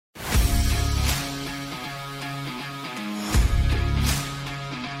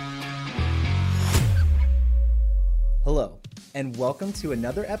and welcome to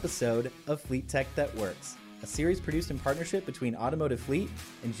another episode of Fleet Tech That Works, a series produced in partnership between Automotive Fleet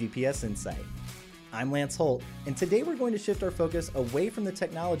and GPS Insight. I'm Lance Holt, and today we're going to shift our focus away from the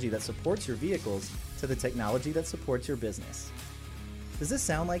technology that supports your vehicles to the technology that supports your business. Does this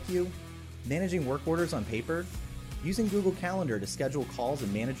sound like you? Managing work orders on paper? Using Google Calendar to schedule calls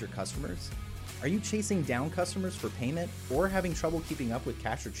and manage your customers? Are you chasing down customers for payment or having trouble keeping up with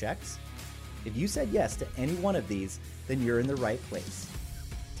cash or checks? If you said yes to any one of these, then you're in the right place.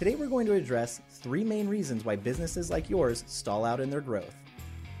 Today we're going to address 3 main reasons why businesses like yours stall out in their growth.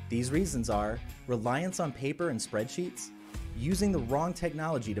 These reasons are reliance on paper and spreadsheets, using the wrong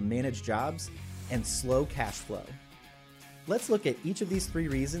technology to manage jobs, and slow cash flow. Let's look at each of these 3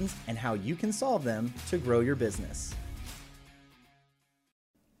 reasons and how you can solve them to grow your business.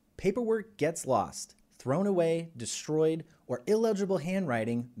 Paperwork gets lost, thrown away, destroyed, or illegible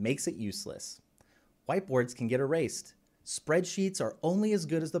handwriting makes it useless. Whiteboards can get erased. Spreadsheets are only as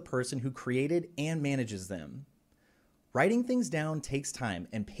good as the person who created and manages them. Writing things down takes time,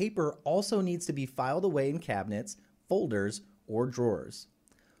 and paper also needs to be filed away in cabinets, folders, or drawers.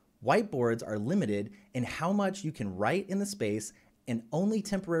 Whiteboards are limited in how much you can write in the space and only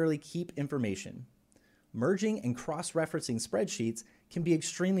temporarily keep information. Merging and cross-referencing spreadsheets can be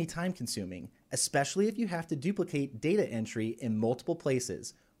extremely time-consuming, especially if you have to duplicate data entry in multiple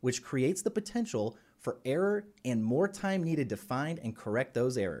places, which creates the potential for error and more time needed to find and correct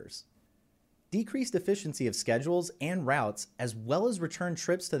those errors. Decreased efficiency of schedules and routes, as well as return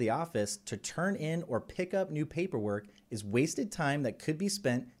trips to the office to turn in or pick up new paperwork, is wasted time that could be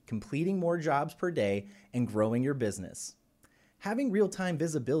spent completing more jobs per day and growing your business. Having real-time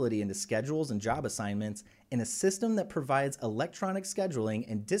visibility into schedules and job assignments in a system that provides electronic scheduling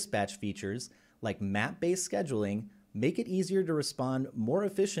and dispatch features like map-based scheduling make it easier to respond more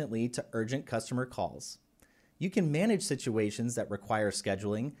efficiently to urgent customer calls. You can manage situations that require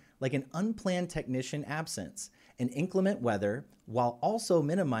scheduling, like an unplanned technician absence and inclement weather, while also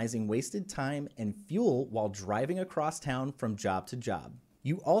minimizing wasted time and fuel while driving across town from job to job.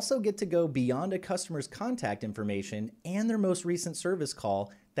 You also get to go beyond a customer's contact information and their most recent service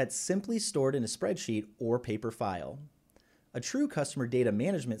call that's simply stored in a spreadsheet or paper file. A true customer data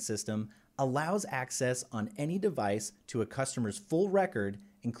management system allows access on any device to a customer's full record,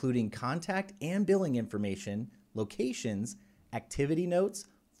 including contact and billing information, locations, activity notes,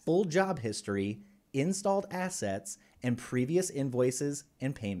 full job history, installed assets, and previous invoices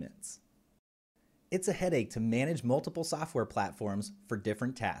and payments. It's a headache to manage multiple software platforms for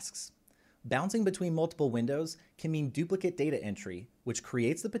different tasks. Bouncing between multiple windows can mean duplicate data entry, which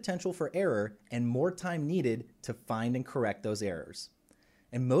creates the potential for error and more time needed to find and correct those errors.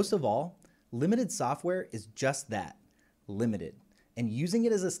 And most of all, limited software is just that, limited. And using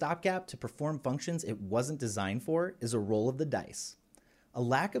it as a stopgap to perform functions it wasn't designed for is a roll of the dice. A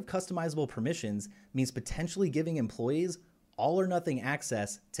lack of customizable permissions means potentially giving employees all or nothing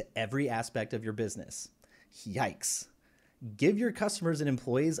access to every aspect of your business. Yikes. Give your customers and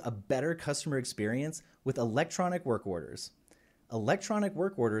employees a better customer experience with electronic work orders. Electronic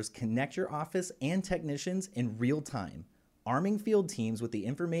work orders connect your office and technicians in real time, arming field teams with the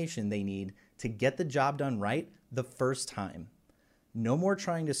information they need to get the job done right the first time. No more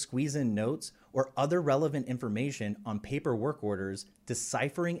trying to squeeze in notes or other relevant information on paper work orders,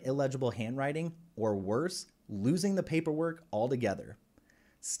 deciphering illegible handwriting, or worse, losing the paperwork altogether.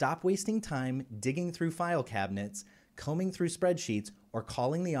 Stop wasting time digging through file cabinets, combing through spreadsheets, or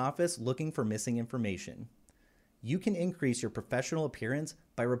calling the office looking for missing information. You can increase your professional appearance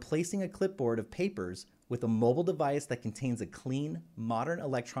by replacing a clipboard of papers with a mobile device that contains a clean, modern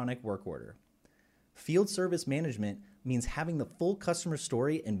electronic work order. Field service management means having the full customer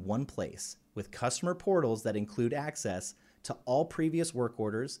story in one place, with customer portals that include access to all previous work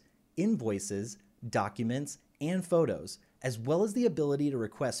orders, invoices, documents, and photos, as well as the ability to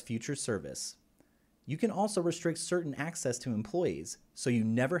request future service. You can also restrict certain access to employees, so you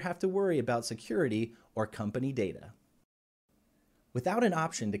never have to worry about security or company data. Without an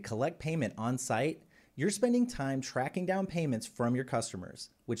option to collect payment on site, you're spending time tracking down payments from your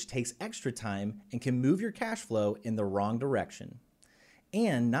customers, which takes extra time and can move your cash flow in the wrong direction.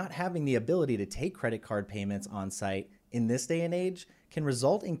 And not having the ability to take credit card payments on site in this day and age can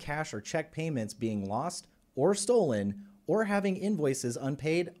result in cash or check payments being lost or stolen, or having invoices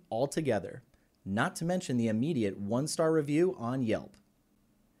unpaid altogether, not to mention the immediate 1-star review on Yelp.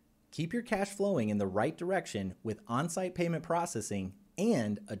 Keep your cash flowing in the right direction with on-site payment processing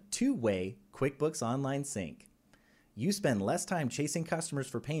and a 2-way QuickBooks Online sync. You spend less time chasing customers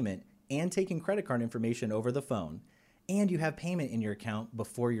for payment and taking credit card information over the phone, and you have payment in your account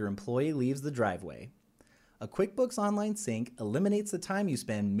before your employee leaves the driveway. A QuickBooks Online Sync eliminates the time you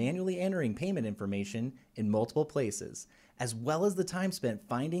spend manually entering payment information in multiple places, as well as the time spent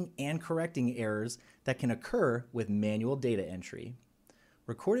finding and correcting errors that can occur with manual data entry.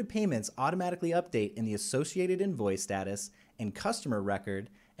 Recorded payments automatically update in the associated invoice status and customer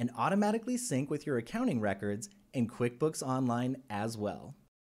record and automatically sync with your accounting records in QuickBooks Online as well.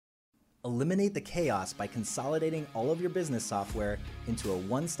 Eliminate the chaos by consolidating all of your business software into a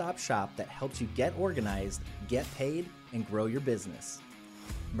one-stop shop that helps you get organized, get paid, and grow your business.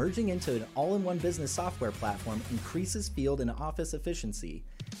 Merging into an all-in-one business software platform increases field and office efficiency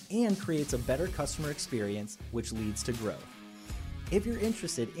and creates a better customer experience, which leads to growth. If you're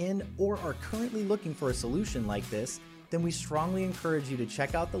interested in or are currently looking for a solution like this, then we strongly encourage you to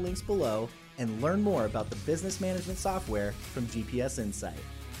check out the links below and learn more about the business management software from GPS Insight.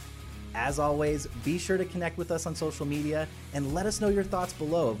 As always, be sure to connect with us on social media and let us know your thoughts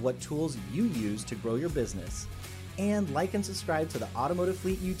below of what tools you use to grow your business. And like and subscribe to the Automotive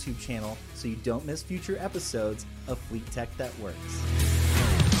Fleet YouTube channel so you don't miss future episodes of Fleet Tech That Works.